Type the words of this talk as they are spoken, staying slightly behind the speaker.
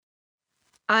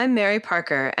I'm Mary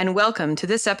Parker, and welcome to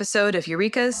this episode of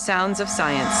Eureka's Sounds of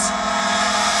Science.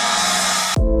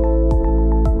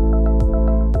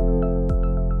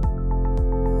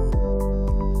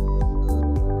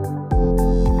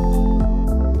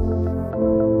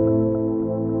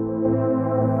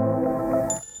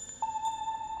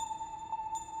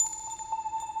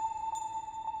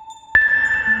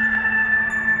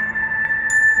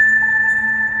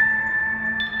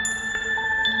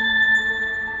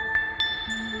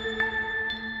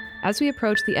 As we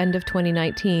approach the end of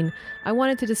 2019, I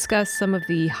wanted to discuss some of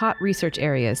the hot research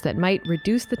areas that might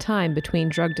reduce the time between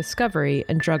drug discovery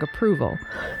and drug approval.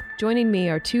 Joining me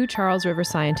are two Charles River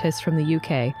scientists from the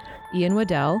UK, Ian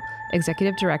Waddell,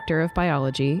 Executive Director of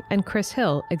Biology, and Chris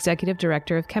Hill, Executive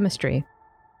Director of Chemistry.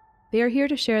 They are here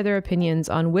to share their opinions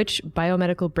on which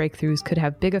biomedical breakthroughs could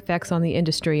have big effects on the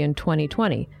industry in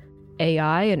 2020,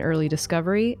 AI and early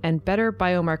discovery, and better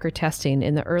biomarker testing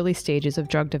in the early stages of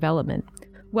drug development.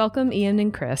 Welcome, Ian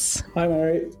and Chris. Hi,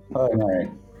 Mary. Hi,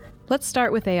 Mary. Let's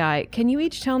start with AI. Can you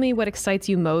each tell me what excites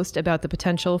you most about the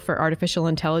potential for artificial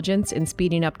intelligence in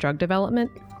speeding up drug development?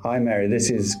 Hi, Mary. This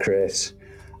is Chris.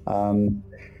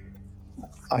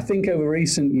 I think over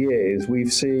recent years,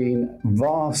 we've seen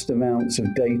vast amounts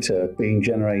of data being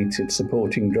generated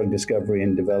supporting drug discovery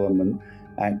and development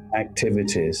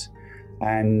activities.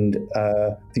 And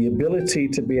the ability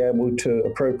to be able to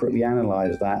appropriately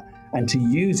analyze that and to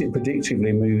use it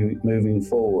predictively moving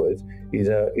forward is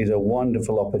a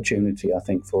wonderful opportunity, I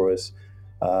think, for us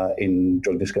in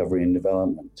drug discovery and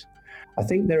development. I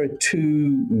think there are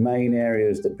two main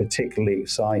areas that particularly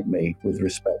excite me with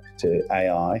respect to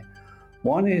AI.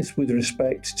 One is with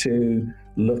respect to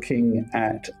looking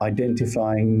at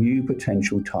identifying new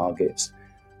potential targets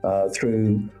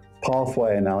through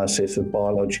pathway analysis of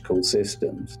biological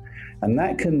systems. And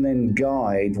that can then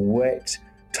guide wet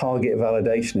target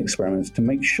validation experiments to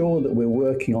make sure that we're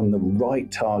working on the right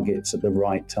targets at the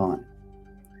right time.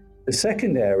 The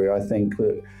second area, I think,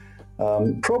 that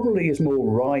probably is more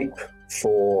ripe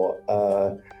for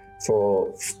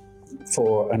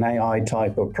an AI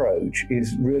type approach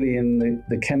is really in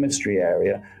the chemistry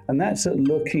area, and that's at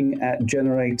looking at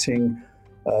generating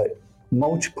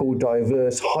multiple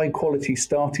diverse high quality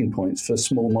starting points for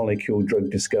small molecule drug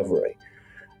discovery.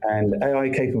 And AI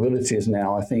capabilities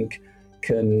now, I think,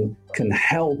 can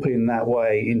help in that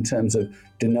way in terms of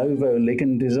de novo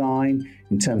ligand design,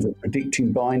 in terms of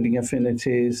predicting binding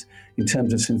affinities, in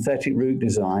terms of synthetic route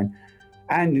design,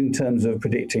 and in terms of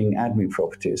predicting ADME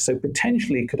properties. So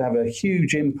potentially it could have a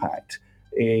huge impact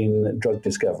in drug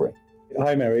discovery.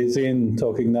 Hi, Mary. It's Ian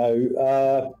talking now.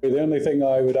 The only thing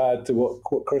I would add to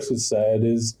what Chris has said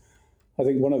is I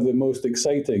think one of the most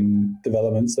exciting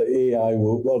developments that AI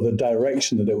will, or the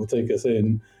direction that it will take us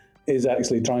in, is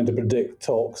actually trying to predict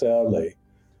tox early.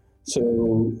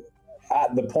 So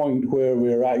at the point where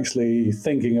we're actually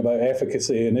thinking about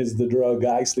efficacy and is the drug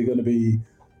actually going to be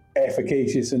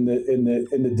efficacious in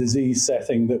the disease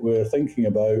setting that we're thinking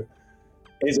about,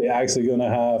 is it actually going to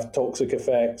have toxic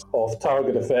effects,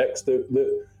 off-target effects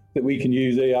that we can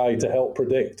use AI to help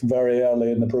predict very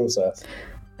early in the process?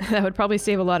 That would probably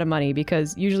save a lot of money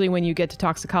because usually when you get to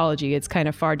toxicology, it's kind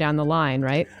of far down the line,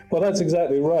 right? Well, that's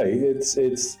exactly right.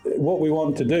 It's what we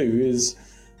want to do is,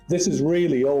 this is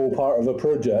really all part of a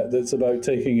project that's about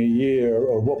taking a year,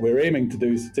 or what we're aiming to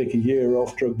do is to take a year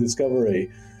off drug discovery.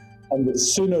 And the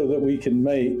sooner that we can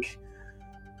make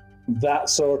that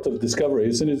sort of discovery,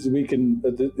 as soon as we can,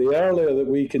 the earlier that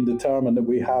we can determine that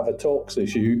we have a tox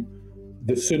issue,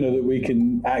 the sooner that we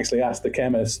can actually ask the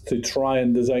chemist to try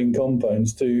and design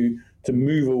compounds to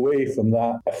move away from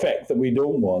that effect that we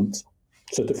don't want.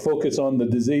 So to focus on the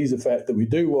disease effect that we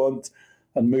do want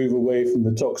and move away from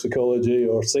the toxicology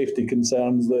or safety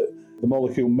concerns that the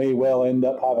molecule may well end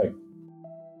up having.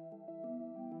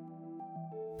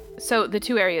 So the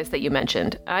two areas that you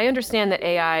mentioned, I understand that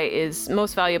AI is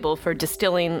most valuable for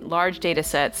distilling large data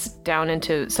sets down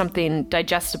into something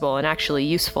digestible and actually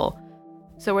useful.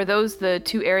 So are those the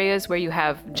two areas where you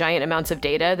have giant amounts of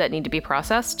data that need to be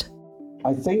processed?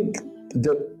 I think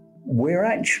that we're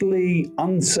actually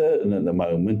uncertain at the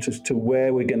moment as to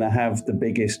where we're going to have the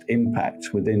biggest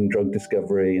impact within drug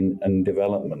discovery and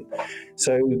development.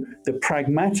 So the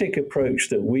pragmatic approach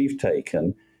that we've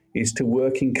taken is to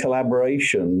work in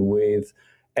collaboration with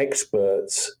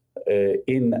experts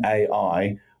in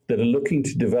AI that are looking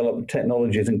to develop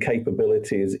technologies and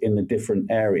capabilities in the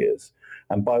different areas.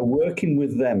 And by working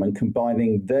with them and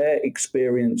combining their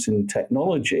experience in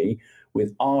technology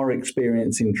with our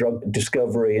experience in drug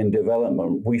discovery and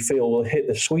development, we feel we'll hit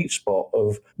the sweet spot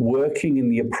of working in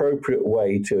the appropriate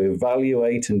way to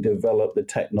evaluate and develop the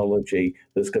technology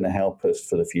that's going to help us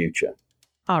for the future.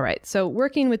 All right. So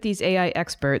working with these AI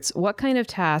experts, what kind of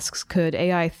tasks could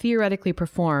AI theoretically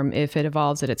perform if it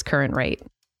evolves at its current rate?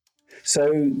 So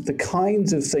the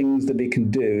kinds of things that it can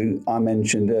do, I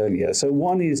mentioned earlier. So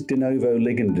one is de novo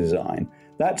ligand design.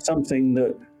 That's something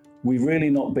that we've really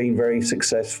not been very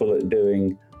successful at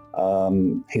doing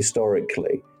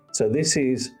historically. So this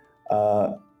is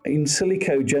in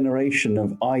silico generation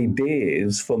of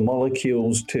ideas for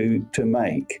molecules to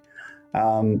make.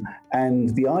 And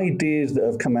the ideas that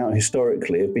have come out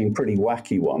historically have been pretty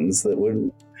wacky ones that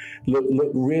would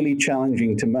look really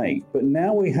challenging to make. But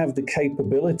now we have the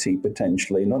capability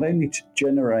potentially not only to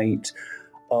generate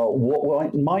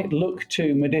what might look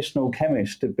to medicinal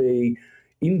chemists to be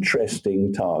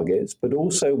interesting targets, but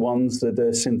also ones that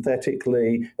are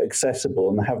synthetically accessible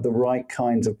and have the right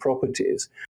kinds of properties.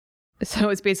 So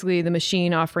it's basically the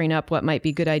machine offering up what might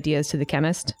be good ideas to the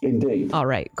chemist? Indeed. All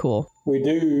right, cool. We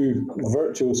do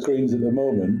virtual screens at the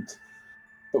moment,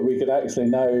 but we could actually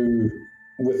now,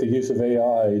 with the use of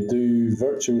AI, do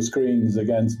virtual screens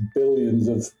against billions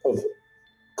of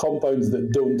compounds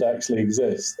that don't actually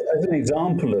exist. As an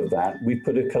example of that, we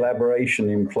put a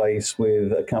collaboration in place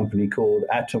with a company called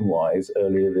Atomwise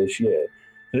earlier this year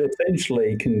that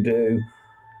essentially can do,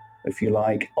 if you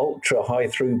like, ultra high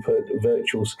throughput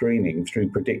virtual screening through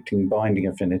predicting binding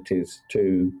affinities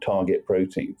to target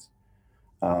proteins.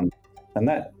 And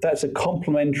that's a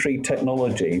complementary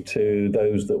technology to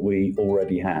those that we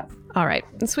already have. All right,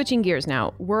 switching gears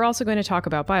now. We're also going to talk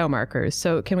about biomarkers.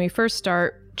 So can we first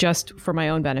start, just for my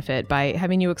own benefit, by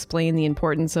having you explain the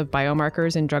importance of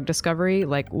biomarkers in drug discovery?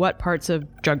 Like, what parts of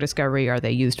drug discovery are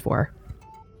they used for?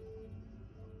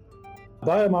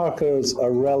 Biomarkers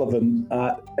are relevant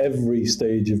at every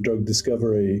stage of drug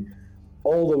discovery,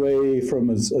 all the way from,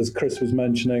 as Chris was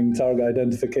mentioning, target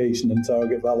identification and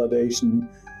target validation,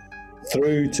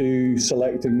 through to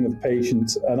selecting of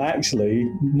patients, and actually,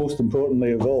 most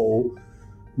importantly of all,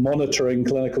 monitoring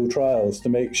clinical trials to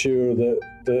make sure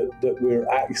that we're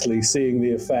actually seeing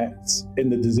the effects in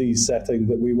the disease setting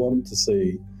that we want to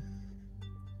see.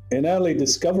 In early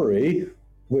discovery,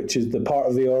 which is the part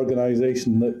of the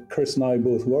organization that Chris and I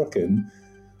both work in,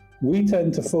 we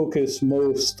tend to focus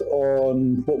most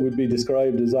on what would be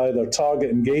described as either target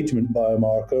engagement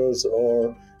biomarkers,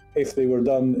 or if they were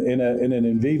done in an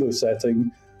in vivo setting,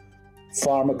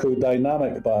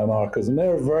 pharmacodynamic biomarkers. And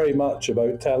they're very much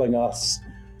about telling us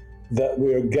that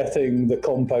we're getting the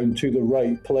compound to the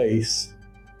right place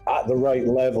at the right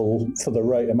level for the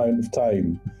right amount of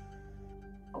time.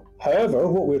 However,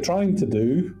 what we're trying to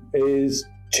do is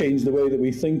change the way that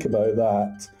we think about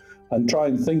that and try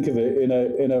and think of it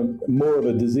in a more of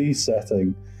a disease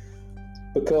setting,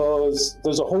 because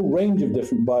there's a whole range of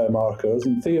different biomarkers,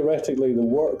 and theoretically the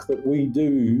work that we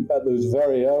do at those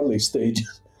very early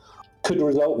stages could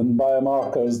result in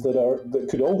biomarkers that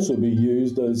could also be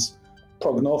used as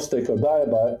prognostic or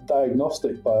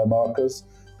diagnostic biomarkers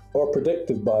or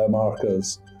predictive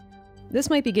biomarkers. This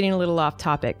might be getting a little off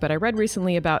topic, but I read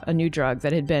recently about a new drug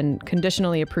that had been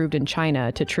conditionally approved in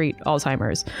China to treat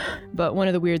Alzheimer's. But one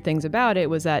of the weird things about it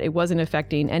was that it wasn't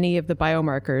affecting any of the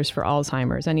biomarkers for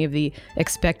Alzheimer's, any of the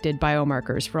expected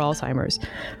biomarkers for Alzheimer's.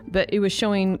 But it was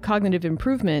showing cognitive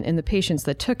improvement in the patients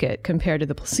that took it compared to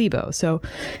the placebo. So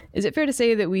is it fair to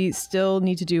say that we still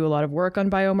need to do a lot of work on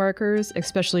biomarkers,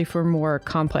 especially for more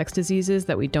complex diseases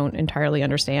that we don't entirely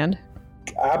understand?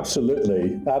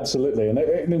 Absolutely. And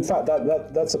in fact,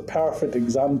 that's a perfect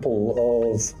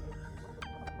example of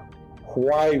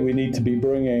why we need to be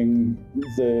bringing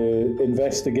the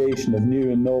investigation of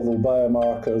new and novel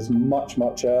biomarkers much,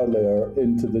 much earlier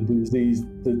into the disease,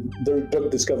 the drug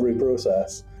discovery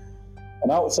process.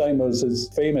 And Alzheimer's is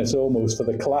famous almost for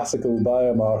the classical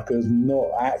biomarkers not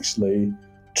actually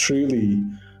truly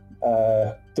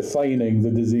defining the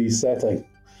disease setting.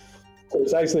 So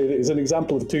it's an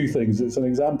example of two things. It's an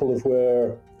example of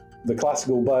where the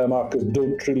classical biomarkers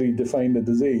don't truly define the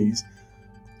disease,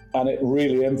 and it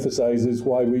really emphasizes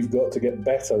why we've got to get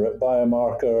better at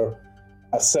biomarker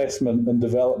assessment and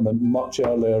development much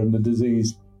earlier in the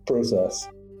disease process.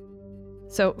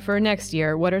 So for next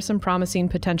year, what are some promising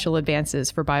potential advances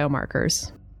for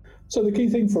biomarkers? So the key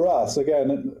thing for us,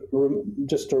 again,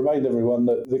 just to remind everyone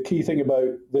that the key thing about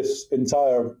this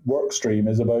entire work stream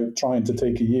is about trying to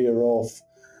take a year off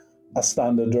a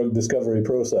standard drug discovery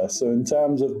process. So in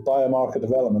terms of biomarker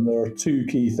development, there are two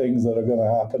key things that are going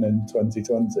to happen in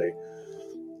 2020.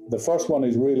 The first one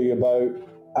is really about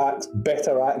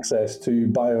better access to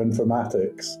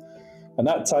bioinformatics. And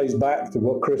that ties back to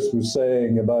what Chris was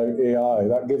saying about AI.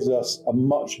 That gives us a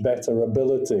much better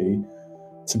ability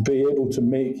to be able to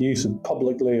make use of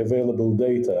publicly available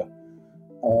data.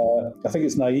 I think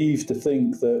it's naive to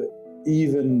think that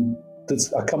even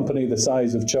a company the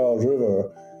size of Charles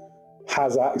River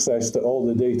has access to all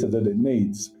the data that it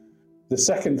needs. The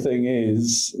second thing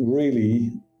is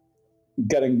really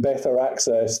getting better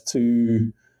access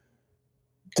to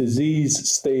disease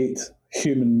state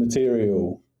human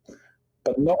material.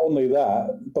 But not only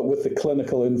that, but with the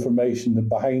clinical information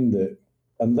behind it.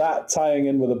 And that tying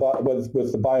in with the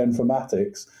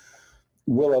bioinformatics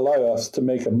will allow us to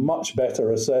make a much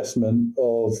better assessment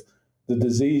of the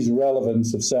disease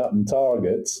relevance of certain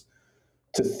targets,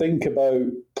 to think about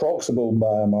proximal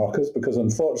biomarkers, because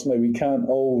unfortunately we can't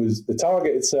always, the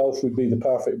target itself would be the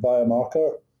perfect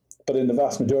biomarker, but in the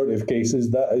vast majority of cases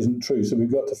that isn't true. So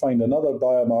we've got to find another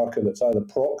biomarker that's either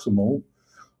proximal,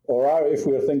 or if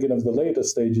we're thinking of the later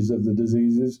stages of the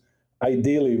diseases,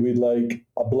 ideally we'd like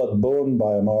a blood-borne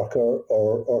biomarker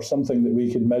or something that we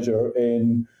can measure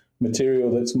in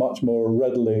material that's much more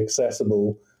readily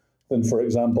accessible than, for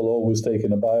example, always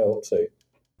taking a biopsy.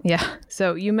 Yeah.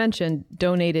 So you mentioned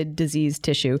donated disease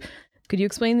tissue. Could you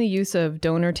explain the use of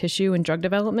donor tissue in drug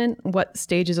development? What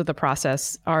stages of the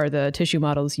process are the tissue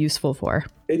models useful for?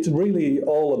 It's really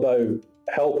all about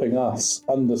helping us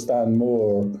understand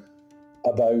more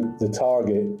about the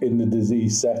target in the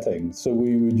disease setting. So we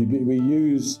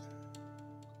use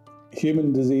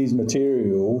human disease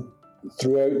material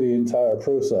throughout the entire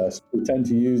process. We tend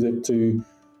to use it to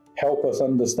help us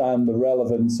understand the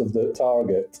relevance of the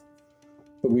target.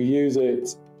 But we use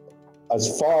it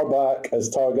as far back as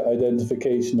target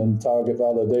identification and target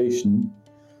validation.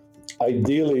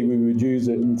 Ideally, we would use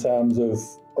it in terms of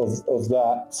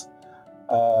that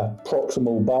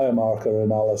proximal biomarker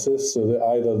analysis, so that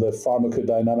either the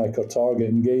pharmacodynamic or target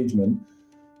engagement.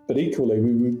 But equally,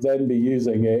 we would then be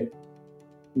using it,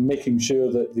 making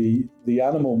sure that the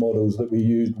animal models that we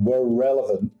used were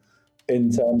relevant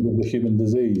in terms of the human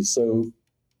disease. So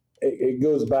it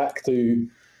goes back to,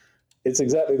 it's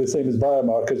exactly the same as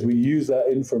biomarkers. We use that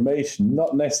information,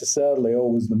 not necessarily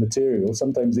always the material,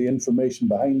 sometimes the information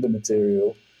behind the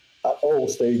material at all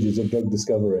stages of drug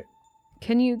discovery.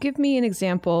 Can you give me an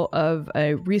example of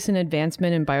a recent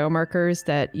advancement in biomarkers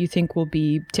that you think will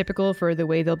be typical for the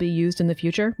way they'll be used in the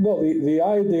future? Well, the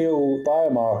ideal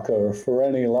biomarker for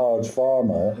any large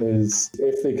pharma is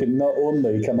if they can not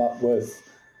only come up with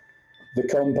the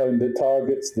compound that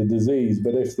targets the disease,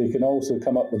 but if they can also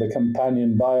come up with a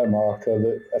companion biomarker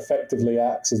that effectively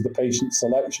acts as the patient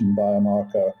selection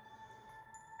biomarker.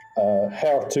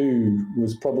 HER2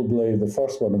 was probably the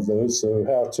first one of those. So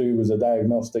HER2 was a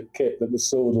diagnostic kit that was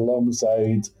sold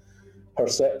alongside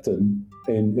Herceptin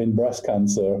in breast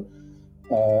cancer.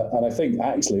 And I think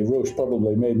actually Roche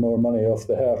probably made more money off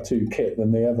the HER2 kit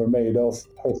than they ever made off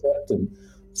Herceptin.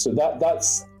 So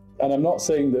that's, and I'm not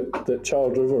saying that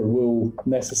Charles River will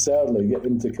necessarily get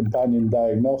into companion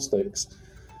diagnostics,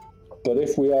 but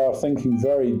if we are thinking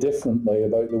very differently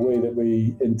about the way that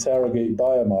we interrogate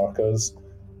biomarkers,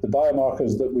 the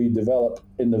biomarkers that we develop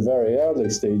in the very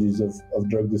early stages of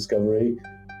drug discovery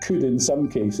could in some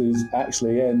cases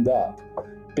actually end up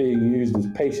being used as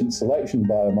patient selection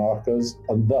biomarkers,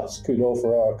 and thus could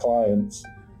offer our clients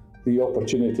the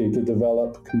opportunity to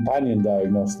develop companion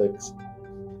diagnostics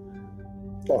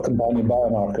or companion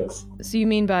biomarkers. So you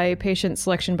mean by patient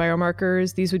selection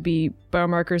biomarkers, these would be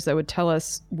biomarkers that would tell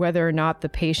us whether or not the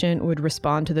patient would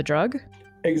respond to the drug?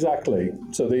 Exactly.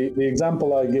 So the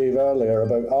example I gave earlier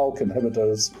about ALK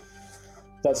inhibitors,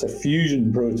 that's a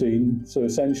fusion protein. So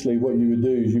essentially what you would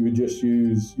do is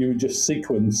you would just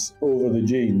sequence over the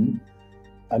gene,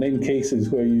 and in cases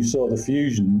where you saw the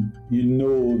fusion, you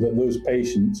know that those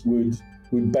patients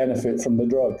would benefit from the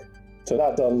drug. So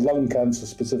that's a lung cancer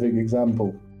specific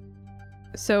example.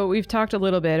 So we've talked a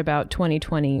little bit about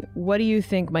 2020. What do you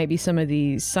think might be some of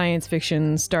the science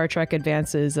fiction Star Trek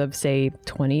advances of, say,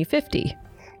 2050?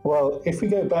 Well, if we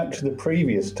go back to the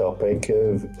previous topic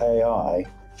of AI,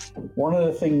 one of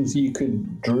the things you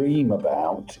could dream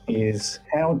about is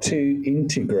how to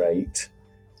integrate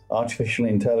artificial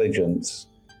intelligence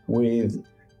with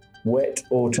wet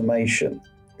automation.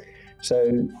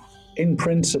 So in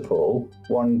principle,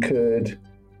 one could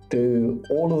do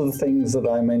all of the things that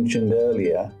I mentioned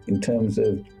earlier in terms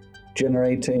of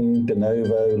generating de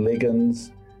novo ligands,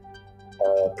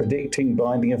 predicting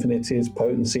binding affinities,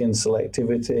 potency and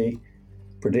selectivity,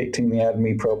 predicting the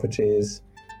ADME properties,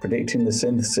 predicting the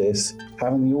synthesis,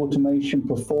 having the automation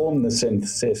perform the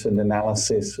synthesis and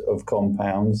analysis of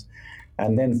compounds,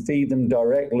 and then feed them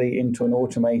directly into an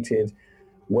automated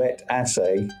wet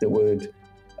assay that would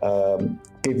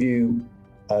give you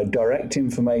direct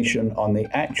information on the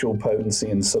actual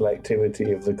potency and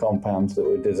selectivity of the compounds that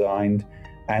were designed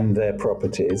and their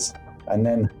properties, and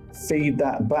then feed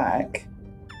that back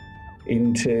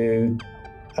into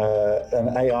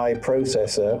an AI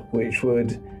processor, which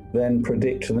would then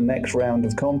predict the next round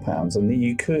of compounds. And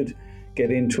you could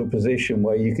get into a position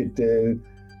where you could do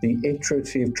the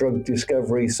iterative drug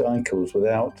discovery cycles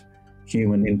without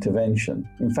human intervention.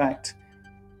 In fact,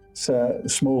 so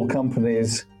small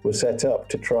companies were set up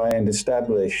to try and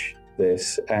establish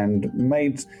this and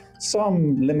made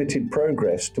some limited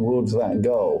progress towards that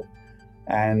goal.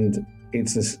 And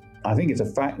I think it's a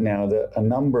fact now that a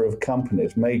number of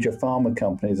companies, major pharma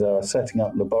companies, are setting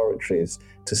up laboratories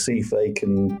to see if they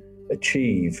can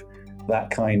achieve that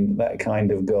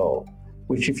kind of goal.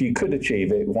 Which, if you could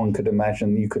achieve it, one could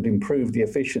imagine you could improve the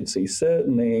efficiency,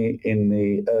 certainly in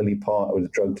the early part of the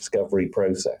drug discovery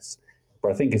process.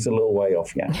 But I think it's a little way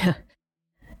off yet. Yeah.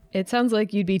 It sounds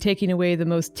like you'd be taking away the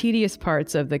most tedious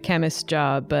parts of the chemist's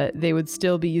job, but they would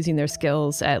still be using their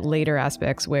skills at later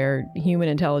aspects where human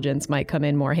intelligence might come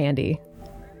in more handy.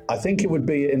 I think it would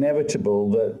be inevitable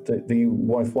that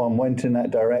if one went in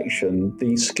that direction,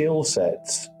 the skill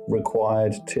sets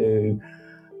required to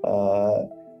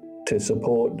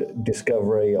support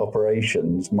discovery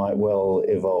operations might well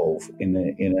evolve in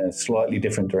a slightly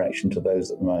different direction to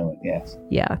those at the moment, yes.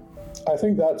 Yeah. I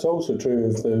think that's also true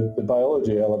of the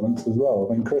biology elements as well.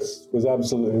 I mean, Chris was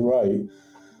absolutely right.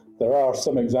 There are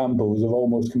some examples of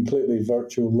almost completely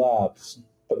virtual labs,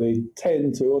 but they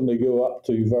tend to only go up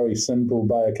to very simple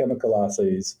biochemical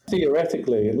assays.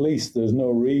 Theoretically, at least, there's no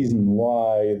reason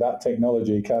why that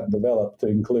technology can't develop to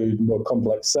include more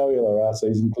complex cellular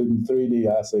assays, including 3D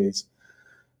assays,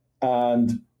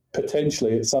 and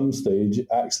potentially at some stage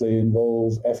actually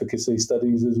involve efficacy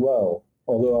studies as well.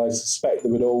 Although I suspect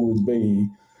there would always be,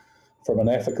 from an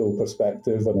ethical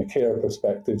perspective and a care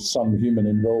perspective, some human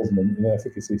involvement in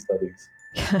efficacy studies.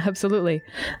 Absolutely.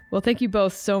 Well, thank you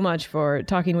both so much for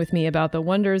talking with me about the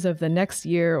wonders of the next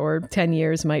year or 10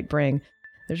 years might bring.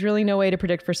 There's really no way to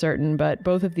predict for certain, but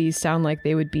both of these sound like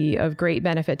they would be of great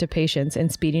benefit to patients in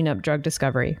speeding up drug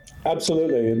discovery.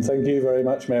 Absolutely. And thank you very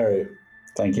much, Mary.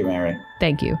 Thank you, Mary.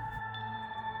 Thank you.